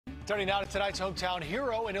Turning now to tonight's hometown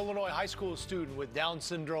hero, an Illinois high school student with Down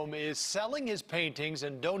syndrome is selling his paintings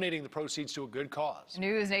and donating the proceeds to a good cause.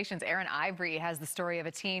 News Nation's Aaron Ivory has the story of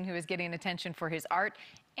a teen who is getting attention for his art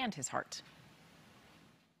and his heart.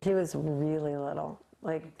 He was really little,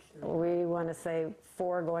 like we want to say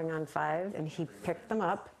 4 going on 5, and he picked them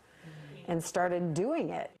up and started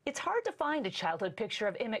doing it. It's hard to find a childhood picture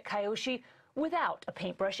of Emmett Kyoshi without a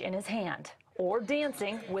paintbrush in his hand or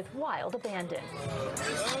dancing with wild abandon.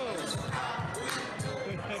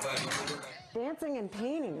 Dancing and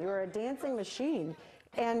painting, you were a dancing machine.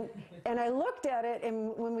 And I looked at it,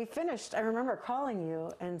 and when we finished, I remember calling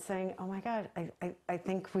you and saying, oh my God, I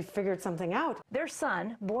think we figured something out. Their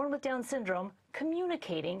son, born with Down syndrome,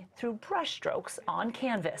 communicating through brushstrokes on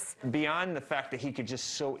canvas. Beyond the fact that he could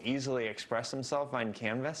just so easily express himself on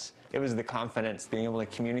canvas, it was the confidence, being able to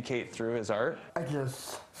communicate through his art. I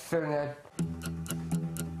just feeling it.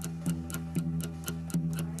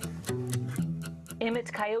 Emmett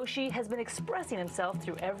Kyoshi has been expressing himself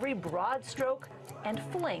through every broad stroke and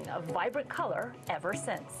fling of vibrant color ever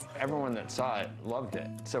since. Everyone that saw it loved it.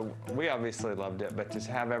 So we obviously loved it, but to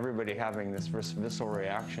have everybody having this visceral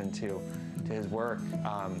reaction to his work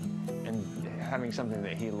and having something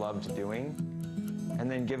that he loved doing and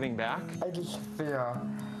then giving back. I just feel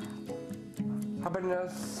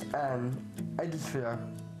happiness, and I just feel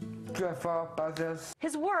joyful about this.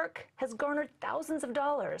 His work has garnered thousands of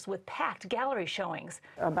dollars with packed gallery showings.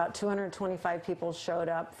 About 225 people showed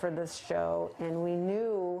up for this show, and we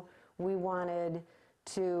knew we wanted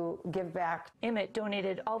to give back. Emmett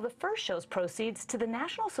donated all the first show's proceeds to the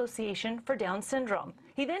National Association for Down Syndrome.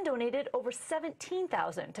 He then donated over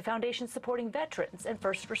 $17,000 to foundations supporting veterans and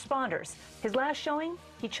first responders. His last showing,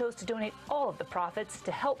 he chose to donate all of the profits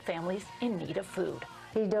to help families in need of food.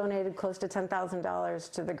 He donated close to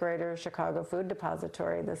 $10,000 to the Greater Chicago Food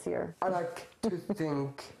Depository this year. I like to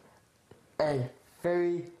thank a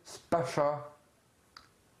very special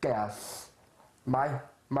guest, my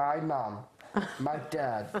mom, my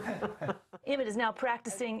dad. Emmett is now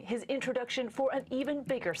practicing his introduction for an even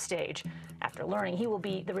bigger stage after learning he will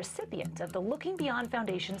be the recipient of the Looking Beyond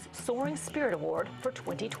Foundation's Soaring Spirit Award for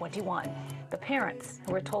 2021. The parents,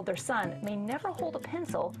 who are told their son may never hold a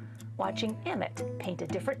pencil, watching Emmett paint a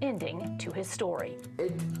different ending to his story.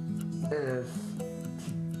 It is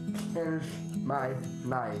changed my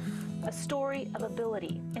life. A story of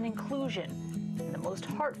ability and inclusion, and the most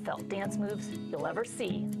heartfelt dance moves you'll ever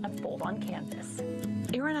see unfold on canvas.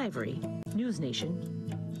 Aaron Ivory, News Nation,